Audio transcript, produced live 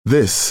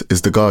This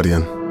is The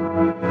Guardian.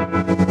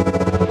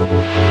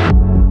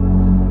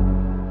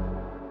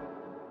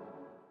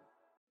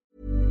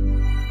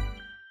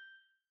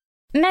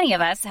 Many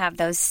of us have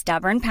those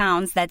stubborn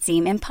pounds that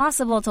seem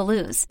impossible to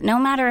lose, no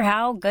matter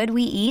how good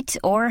we eat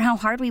or how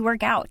hard we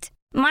work out.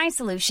 My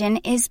solution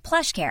is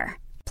PlushCare.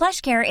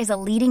 PlushCare is a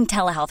leading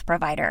telehealth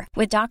provider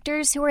with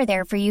doctors who are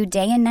there for you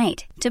day and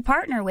night to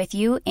partner with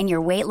you in your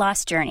weight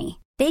loss journey.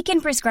 They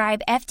can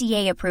prescribe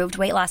FDA-approved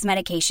weight loss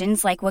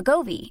medications like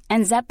Wegovy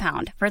and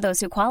Zepbound for those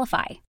who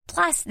qualify.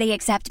 Plus, they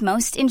accept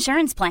most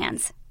insurance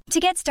plans.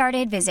 To get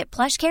started, visit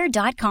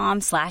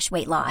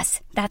plushcare.com/weightloss.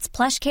 That's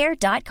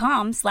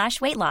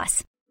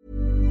plushcare.com/weightloss.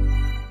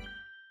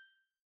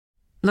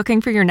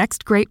 Looking for your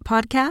next great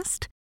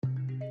podcast?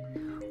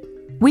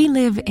 We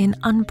live in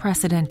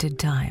unprecedented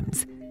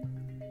times.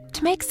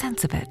 To make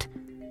sense of it,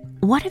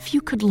 what if you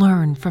could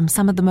learn from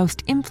some of the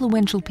most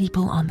influential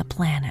people on the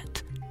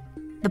planet?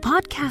 The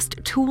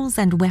podcast Tools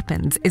and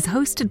Weapons is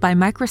hosted by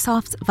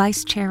Microsoft's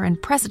Vice Chair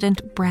and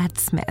President Brad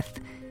Smith.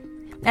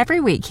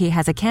 Every week, he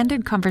has a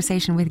candid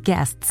conversation with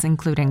guests,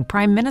 including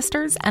prime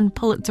ministers and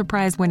Pulitzer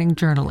Prize-winning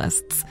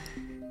journalists.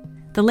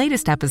 The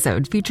latest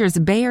episode features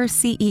Bayer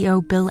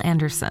CEO Bill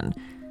Anderson.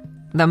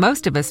 Though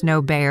most of us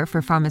know Bayer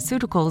for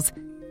pharmaceuticals,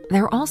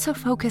 they're also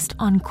focused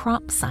on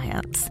crop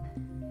science.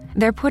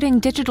 They're putting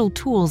digital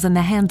tools in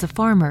the hands of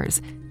farmers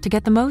to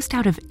get the most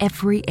out of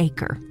every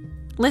acre.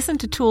 Listen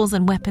to Tools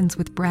and Weapons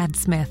with Brad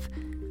Smith,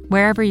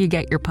 wherever you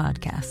get your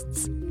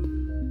podcasts.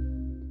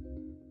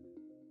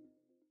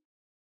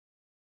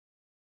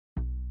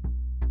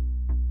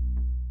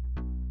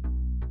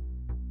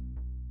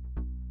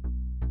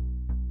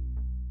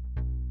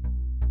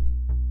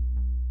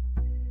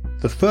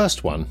 The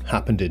first one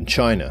happened in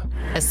China.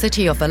 A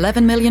city of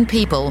 11 million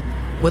people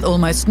with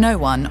almost no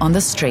one on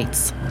the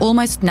streets.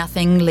 Almost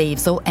nothing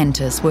leaves or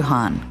enters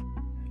Wuhan.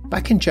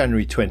 Back in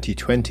January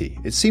 2020,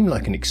 it seemed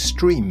like an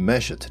extreme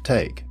measure to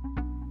take.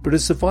 But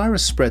as the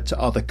virus spread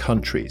to other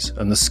countries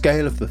and the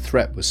scale of the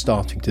threat was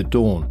starting to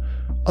dawn,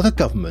 other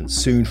governments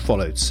soon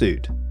followed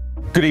suit.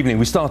 Good evening.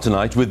 We start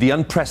tonight with the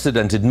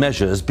unprecedented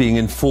measures being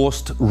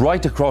enforced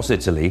right across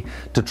Italy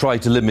to try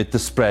to limit the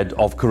spread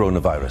of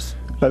coronavirus.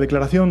 La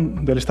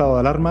declaración del estado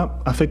de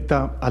alarma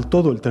afecta a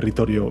todo el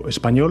territorio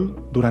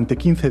español durante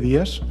 15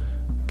 días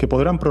que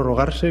podrán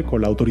prorrogarse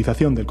con la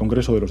autorización del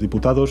Congreso de los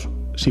Diputados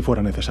si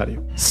fuera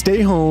necesario.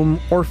 Stay home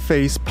or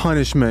face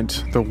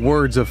punishment. The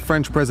words of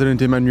French President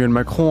Emmanuel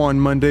Macron on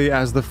Monday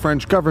as the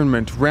French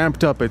government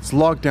ramped up its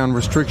lockdown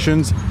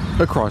restrictions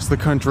across the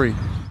country.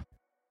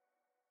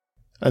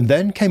 And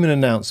then came an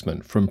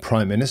announcement from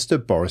Prime Minister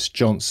Boris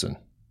Johnson.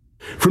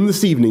 From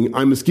this evening,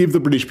 I must give the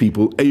British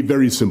people a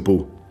very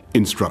simple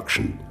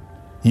instruction.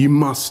 You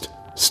must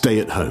stay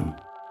at home.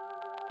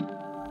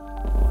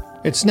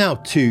 It's now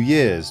 2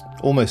 years,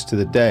 almost to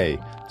the day,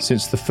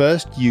 since the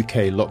first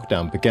UK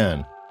lockdown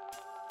began.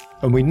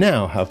 And we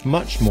now have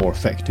much more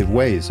effective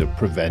ways of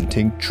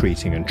preventing,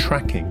 treating and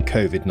tracking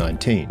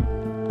COVID-19.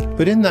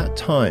 But in that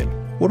time,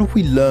 what have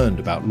we learned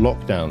about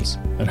lockdowns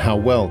and how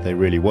well they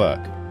really work?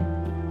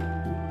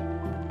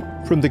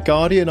 From The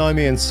Guardian, I'm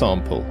Ian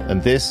Sample,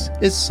 and this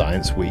is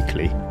Science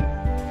Weekly.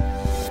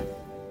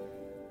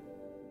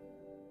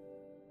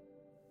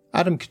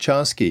 Adam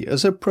Kucharski,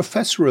 as a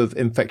professor of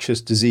infectious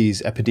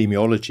disease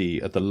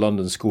epidemiology at the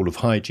London School of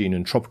Hygiene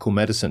and Tropical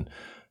Medicine,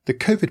 the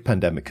COVID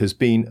pandemic has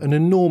been an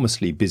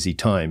enormously busy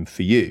time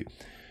for you.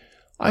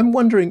 I'm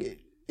wondering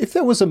if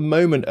there was a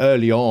moment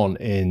early on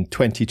in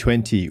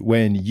 2020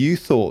 when you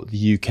thought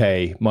the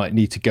UK might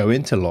need to go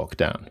into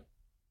lockdown.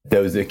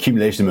 There was an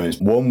accumulation of moments.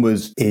 One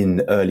was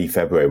in early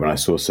February when I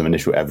saw some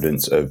initial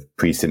evidence of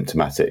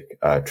pre-symptomatic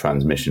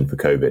transmission for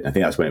COVID. I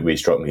think that's when it really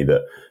struck me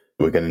that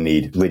we're going to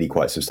need really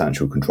quite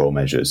substantial control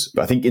measures.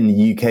 But I think in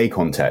the UK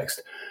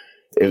context,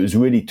 it was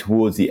really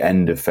towards the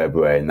end of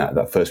February and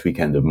that first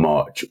weekend of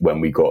March when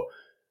we got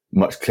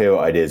much clearer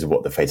ideas of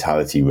what the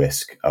fatality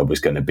risk was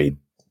going to be.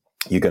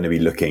 You're going to be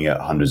looking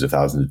at hundreds of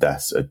thousands of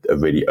deaths, a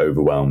really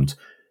overwhelmed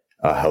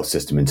health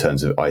system in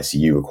terms of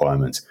ICU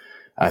requirements.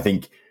 And I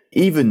think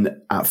even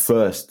at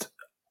first,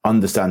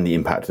 understanding the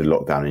impact of the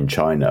lockdown in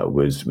China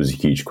was a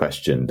huge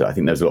question. I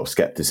think there's a lot of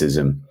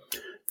skepticism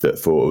that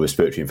for a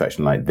respiratory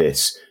infection like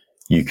this,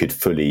 you could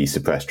fully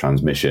suppress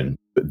transmission.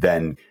 But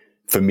then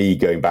for me,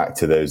 going back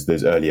to those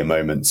earlier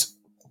moments,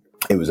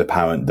 it was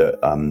apparent that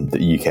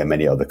the UK and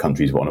many other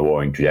countries were on a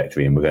warring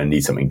trajectory and we're going to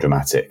need something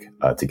dramatic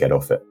to get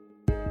off it.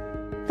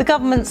 The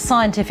government's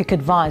scientific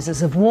advisors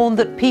have warned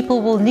that people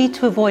will need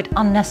to avoid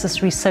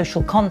unnecessary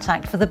social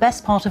contact for the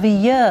best part of a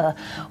year,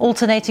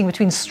 alternating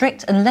between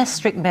strict and less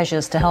strict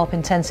measures to help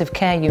intensive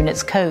care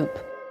units cope.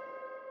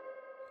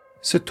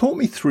 So talk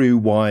me through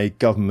why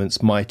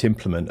governments might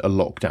implement a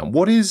lockdown.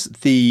 What is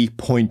the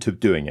point of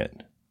doing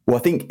it? Well, I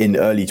think in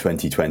early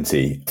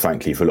 2020,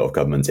 frankly, for a lot of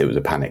governments, it was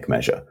a panic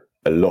measure.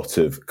 A lot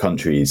of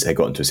countries had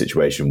got into a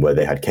situation where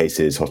they had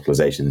cases,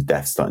 hospitalizations,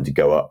 deaths starting to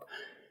go up.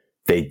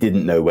 They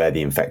didn't know where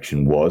the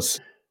infection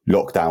was.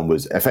 Lockdown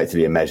was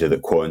effectively a measure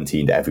that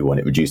quarantined everyone.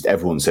 It reduced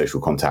everyone's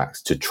social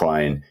contacts to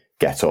try and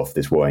get off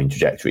this worrying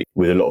trajectory,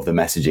 with a lot of the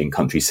messaging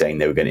countries saying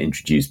they were going to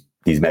introduce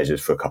these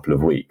measures for a couple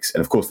of weeks.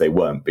 And of course they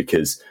weren't,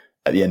 because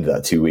at the end of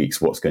that 2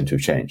 weeks, what's going to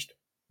have changed?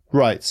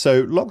 Right.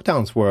 So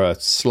lockdowns were a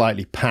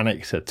slightly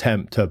panicked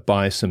attempt to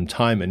buy some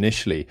time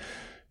initially.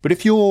 But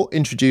if you're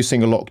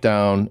introducing a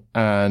lockdown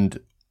and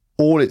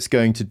all it's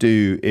going to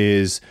do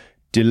is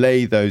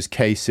delay those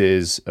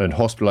cases and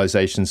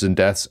hospitalizations and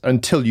deaths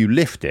until you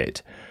lift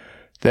it,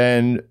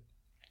 then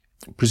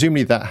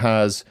presumably that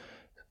has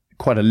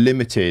quite a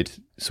limited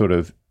sort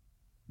of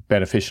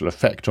beneficial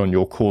effect on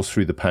your course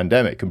through the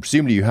pandemic. And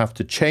presumably you have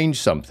to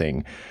change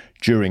something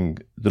during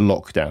the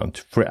lockdown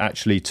for it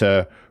actually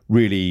to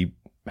really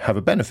have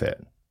a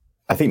benefit.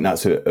 I think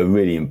that's a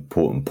really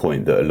important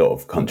point that a lot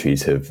of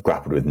countries have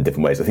grappled with in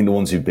different ways. I think the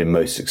ones who've been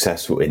most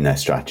successful in their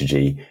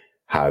strategy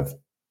have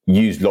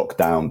used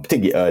lockdown,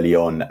 particularly early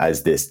on,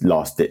 as this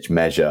last-ditch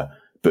measure,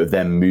 but have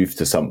then moved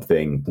to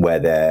something where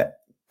they're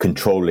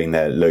controlling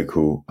their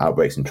local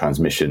outbreaks and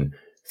transmission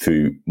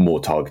through more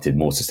targeted,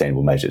 more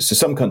sustainable measures. So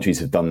some countries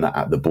have done that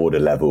at the border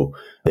level.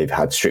 They've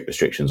had strict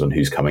restrictions on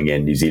who's coming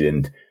in. New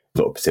Zealand,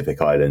 a lot of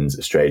Pacific Islands,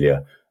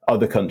 Australia.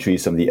 Other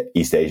countries, some of the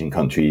East Asian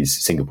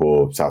countries,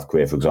 Singapore, South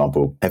Korea, for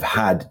example, have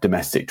had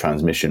domestic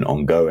transmission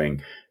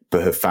ongoing,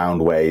 but have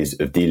found ways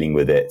of dealing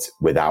with it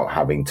without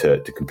having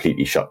to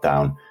completely shut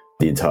down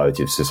the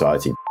entirety of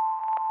society.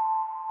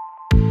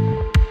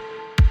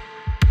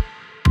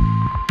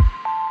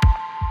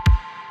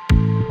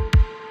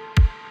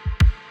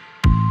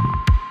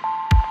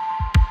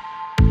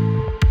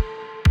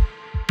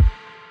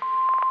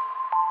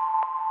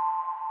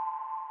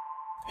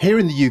 Here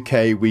in the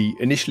UK, we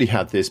initially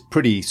had this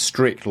pretty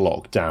strict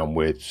lockdown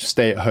with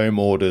stay-at-home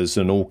orders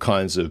and all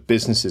kinds of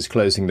businesses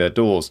closing their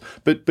doors.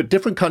 But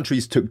different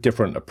countries took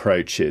different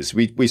approaches.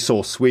 We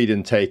saw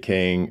Sweden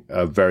taking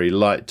a very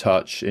light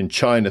touch. In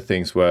China,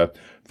 things were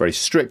very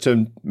strict,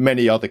 and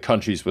many other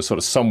countries were sort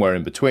of somewhere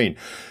in between.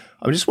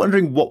 I'm just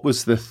wondering, what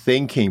was the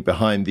thinking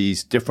behind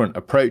these different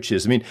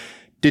approaches? I mean,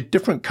 did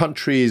different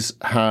countries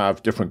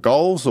have different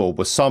goals, or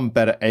were some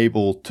better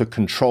able to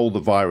control the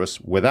virus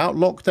without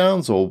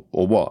lockdowns, or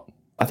what?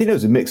 I think there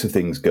was a mix of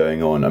things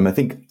going on. I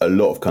think a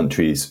lot of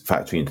countries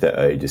factoring into their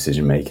early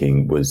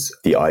decision-making was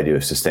the idea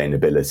of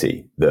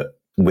sustainability, that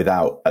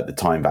without, at the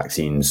time,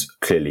 vaccines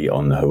clearly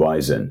on the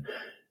horizon,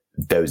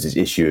 there was this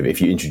issue of,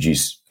 if you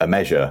introduce a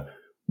measure,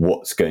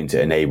 what's going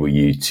to enable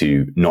you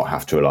to not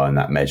have to rely on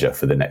that measure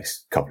for the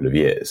next couple of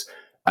years?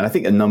 And I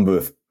think a number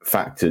of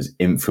factors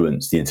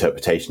influence the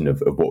interpretation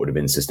of what would have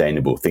been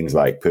sustainable. Things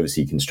like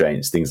privacy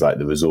constraints, things like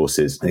the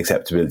resources and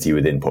acceptability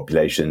within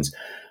populations.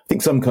 I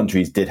think some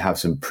countries did have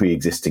some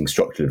pre-existing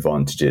structural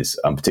advantages,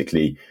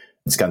 particularly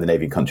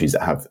Scandinavian countries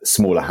that have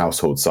smaller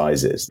household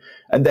sizes.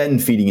 And then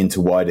feeding into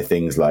wider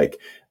things like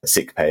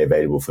sick pay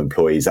available for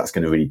employees, that's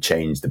going to really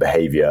change the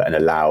behavior and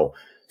allow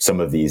some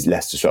of these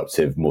less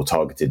disruptive, more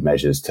targeted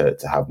measures to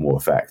have more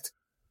effect.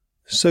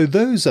 So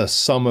those are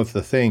some of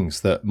the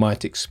things that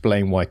might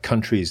explain why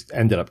countries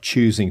ended up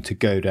choosing to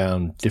go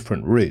down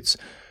different routes.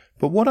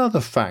 But what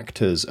other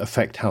factors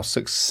affect how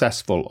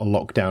successful a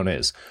lockdown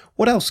is?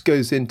 What else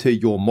goes into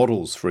your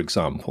models, for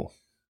example?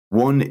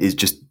 One is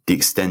just the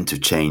extent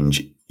of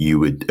change you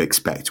would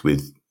expect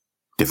with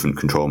different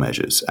control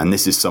measures. And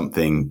this is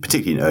something,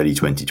 particularly in early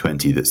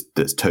 2020,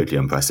 that's totally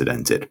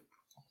unprecedented.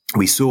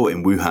 We saw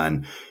in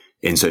Wuhan,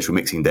 in social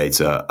mixing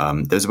data,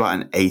 there's about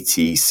an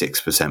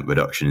 86%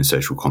 reduction in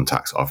social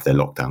contacts after their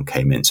lockdown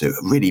came in. So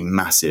a really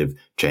massive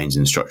change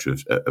in the structure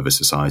of a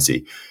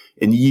society.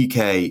 In the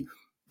UK,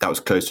 that was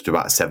closer to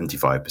about a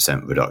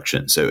 75%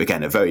 reduction. So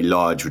again, a very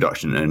large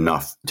reduction, and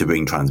enough to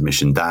bring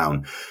transmission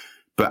down.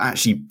 But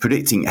actually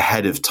predicting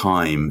ahead of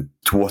time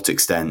to what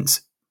extent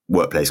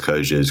workplace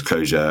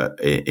closure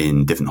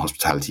in different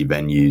hospitality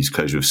venues,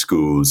 closure of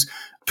schools,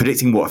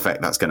 predicting what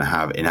effect that's going to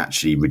have in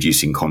actually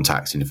reducing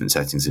contacts in different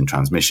settings and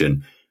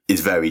transmission is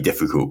very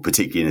difficult,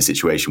 particularly in a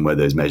situation where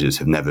those measures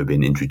have never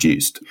been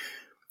introduced.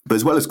 But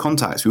as well as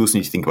contacts, we also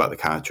need to think about the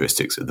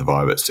characteristics of the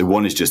virus. So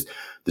one is just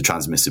the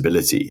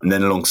transmissibility. And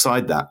then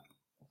alongside that,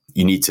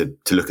 you need to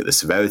look at the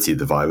severity of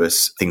the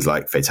virus, things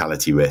like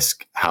fatality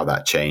risk, how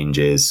that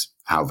changes,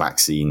 how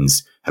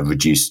vaccines have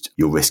reduced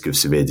your risk of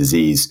severe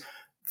disease.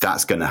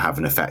 That's going to have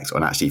an effect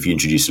on actually, if you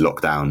introduce a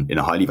lockdown in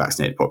a highly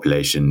vaccinated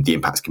population, the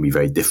impacts can be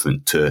very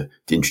different to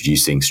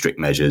introducing strict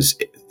measures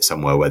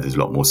somewhere where there's a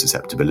lot more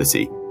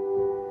susceptibility.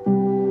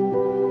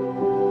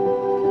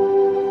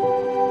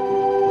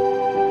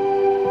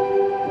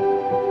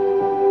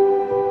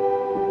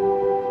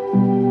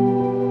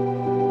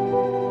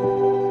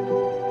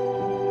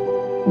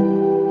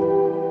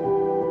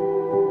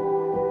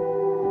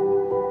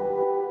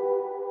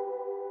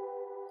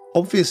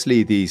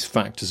 Obviously, these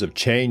factors have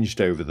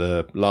changed over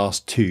the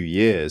last 2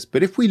 years,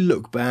 but if we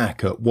look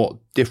back at what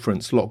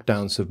difference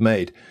lockdowns have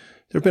made,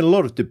 there have been a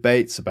lot of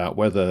debates about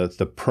whether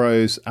the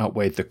pros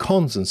outweighed the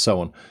cons and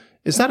so on.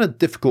 Is that a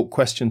difficult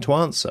question to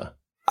answer?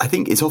 I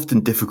think it's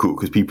often difficult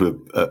because people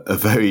are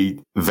very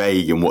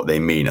vague in what they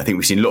mean. I think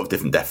we've seen a lot of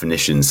different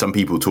definitions. Some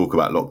people talk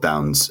about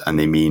lockdowns and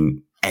they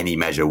mean any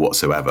measure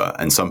whatsoever,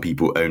 and some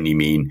people only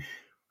mean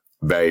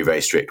very,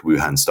 very strict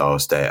Wuhan style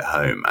stay at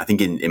home. I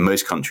think in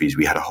most countries,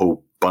 we had a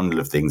whole bundle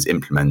of things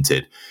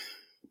implemented.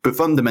 But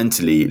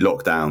fundamentally,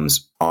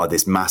 lockdowns are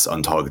this mass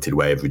untargeted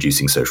way of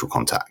reducing social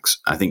contacts.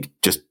 I think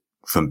just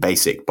from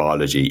basic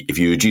biology, if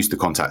you reduce the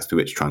contacts to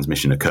which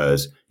transmission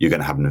occurs, you're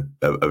going to have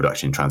a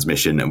reduction in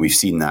transmission. And we've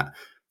seen that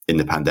in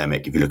the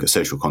pandemic. If you look at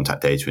social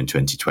contact data in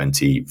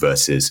 2020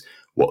 versus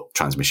what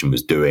transmission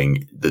was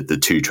doing, the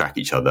two track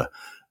each other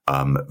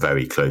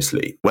very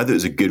closely. Whether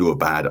it's a good or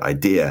bad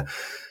idea,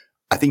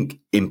 I think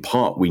in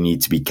part we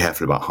need to be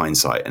careful about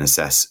hindsight and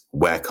assess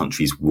where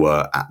countries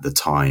were at the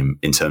time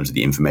in terms of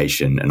the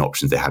information and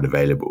options they had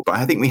available. But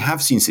I think we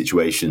have seen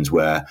situations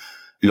where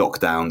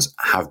lockdowns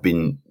have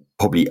been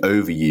probably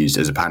overused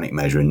as a panic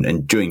measure.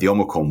 And during the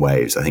Omicron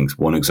waves, I think is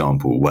one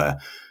example where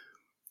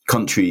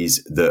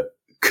countries that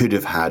could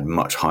have had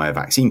much higher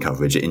vaccine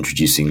coverage are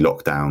introducing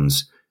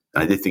lockdowns.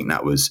 And I did think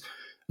that was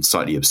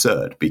slightly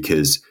absurd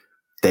because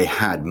they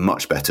had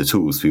much better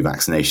tools through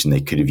vaccination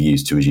they could have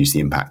used to reduce the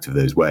impact of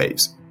those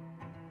waves.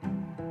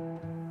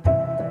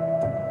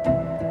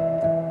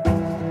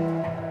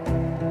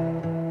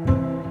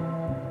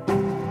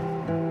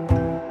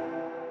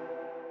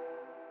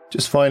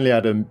 Just finally,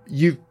 Adam,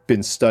 you've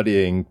been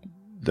studying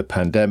the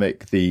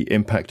pandemic, the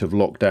impact of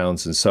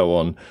lockdowns and so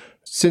on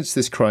since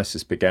this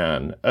crisis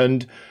began.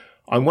 And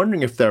I'm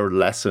wondering if there are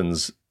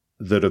lessons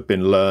that have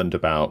been learned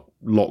about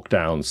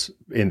lockdowns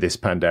in this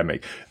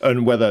pandemic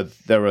and whether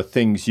there are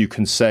things you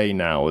can say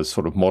now as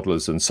sort of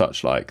modelers and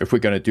such like. If we're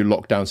going to do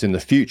lockdowns in the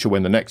future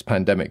when the next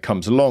pandemic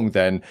comes along,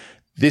 then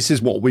this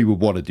is what we would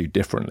want to do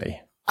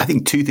differently. I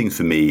think two things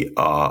for me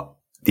are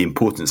the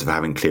importance of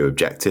having clear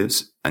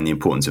objectives and the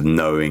importance of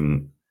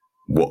knowing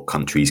what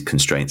countries'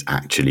 constraints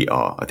actually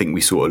are. I think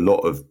we saw a lot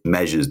of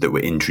measures that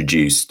were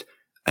introduced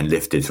and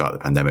lifted throughout the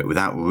pandemic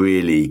without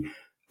really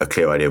a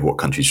clear idea of what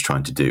countries are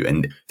trying to do.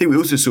 And I think we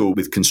also saw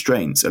with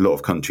constraints, a lot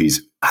of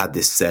countries had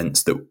this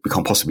sense that we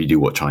can't possibly do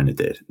what China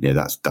did.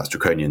 That's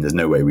draconian. There's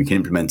no way we can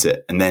implement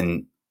it. And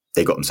then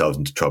they got themselves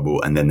into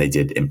trouble and then they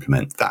did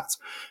implement that.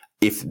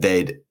 If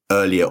they'd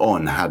earlier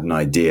on had an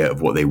idea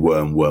of what they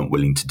were and weren't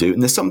willing to do,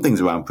 and there's some things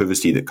around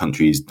privacy that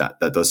countries, that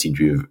does seem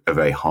to be a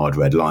very hard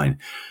red line.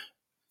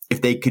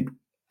 If they could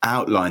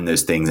outline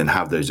those things and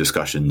have those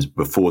discussions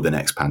before the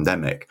next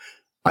pandemic,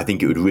 I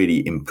think it would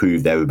really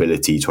improve their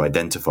ability to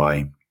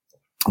identify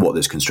what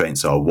those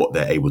constraints are, what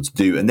they're able to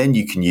do. And then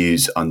you can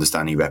use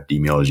understanding of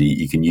epidemiology.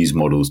 You can use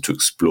models to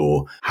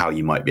explore how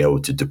you might be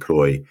able to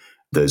deploy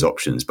those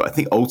options. But I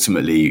think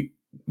ultimately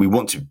we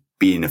want to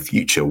be in a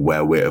future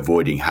where we're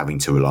avoiding having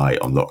to rely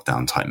on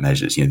lockdown type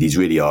measures. These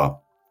really are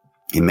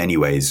in many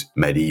ways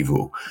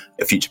medieval.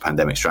 A future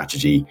pandemic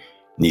strategy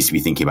needs to be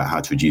thinking about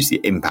how to reduce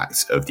the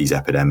impacts of these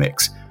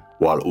epidemics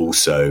while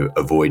also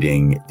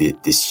avoiding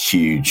this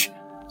huge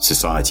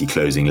society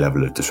closing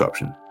level of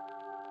disruption.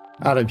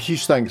 Adam,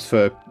 huge thanks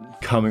for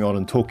coming on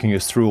and talking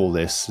us through all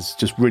this. It's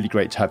just really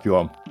great to have you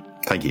on.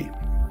 Thank you.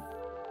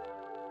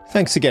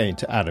 Thanks again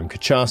to Adam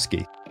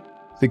Kucharski.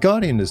 The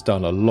Guardian has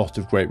done a lot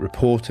of great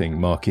reporting,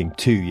 marking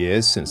 2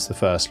 years since the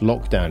first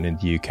lockdown in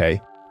the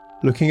UK,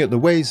 looking at the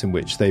ways in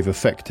which they've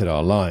affected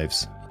our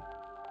lives.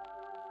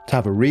 To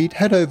have a read,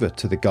 head over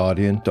to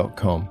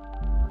theguardian.com.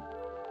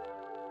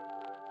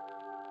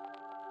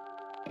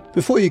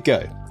 Before you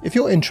go, if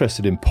you're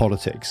interested in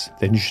politics,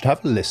 then you should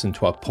have a listen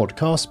to our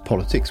podcast,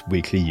 Politics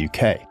Weekly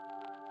UK.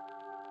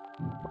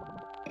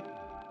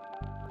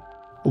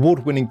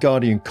 Award-winning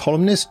Guardian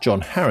columnist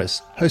John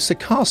Harris hosts a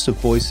cast of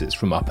voices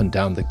from up and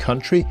down the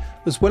country,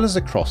 as well as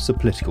across the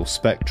political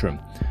spectrum.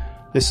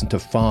 Listen to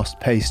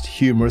fast-paced,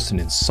 humorous and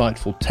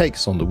insightful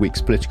takes on the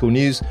week's political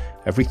news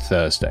every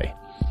Thursday.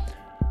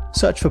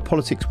 Search for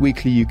Politics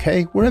Weekly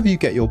UK wherever you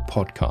get your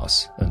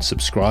podcasts and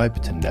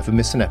subscribe to never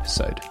miss an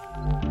episode.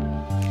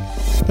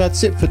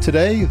 That's it for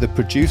today. The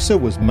producer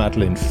was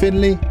Madeline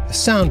Finley, the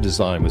sound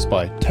design was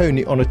by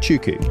Tony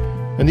Onachuku,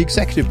 and the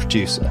executive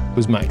producer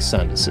was Max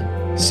Sanderson.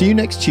 See you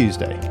next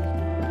Tuesday.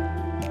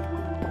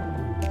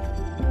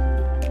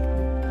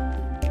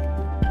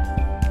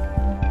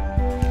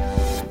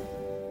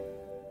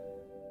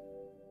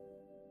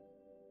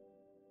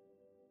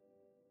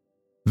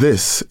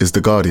 This is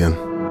The Guardian.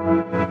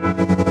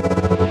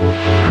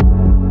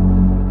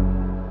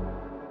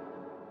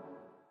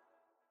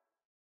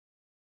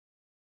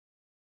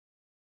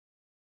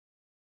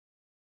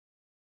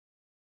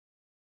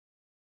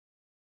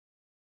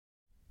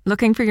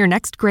 Looking for your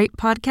next great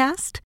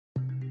podcast?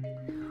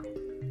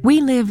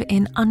 We live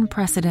in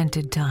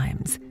unprecedented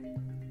times.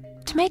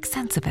 To make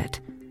sense of it,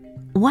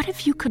 what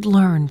if you could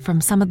learn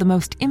from some of the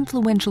most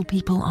influential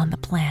people on the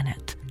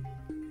planet?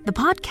 The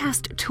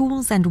podcast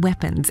Tools and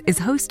Weapons is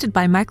hosted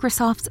by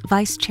Microsoft's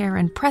Vice Chair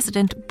and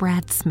President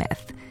Brad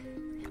Smith.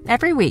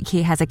 Every week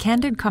he has a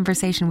candid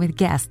conversation with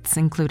guests,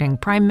 including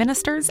prime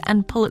ministers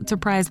and Pulitzer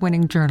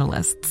Prize-winning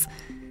journalists.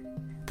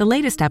 The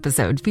latest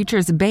episode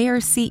features Bayer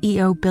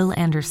CEO Bill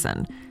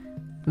Anderson.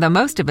 Though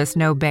most of us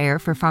know Bayer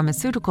for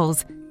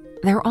pharmaceuticals,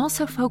 they're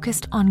also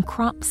focused on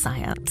crop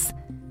science.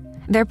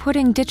 They're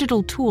putting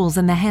digital tools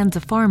in the hands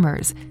of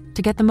farmers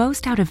to get the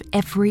most out of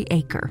every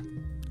acre.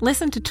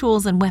 Listen to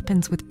Tools and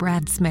Weapons with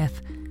Brad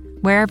Smith,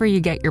 wherever you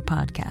get your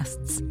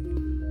podcasts.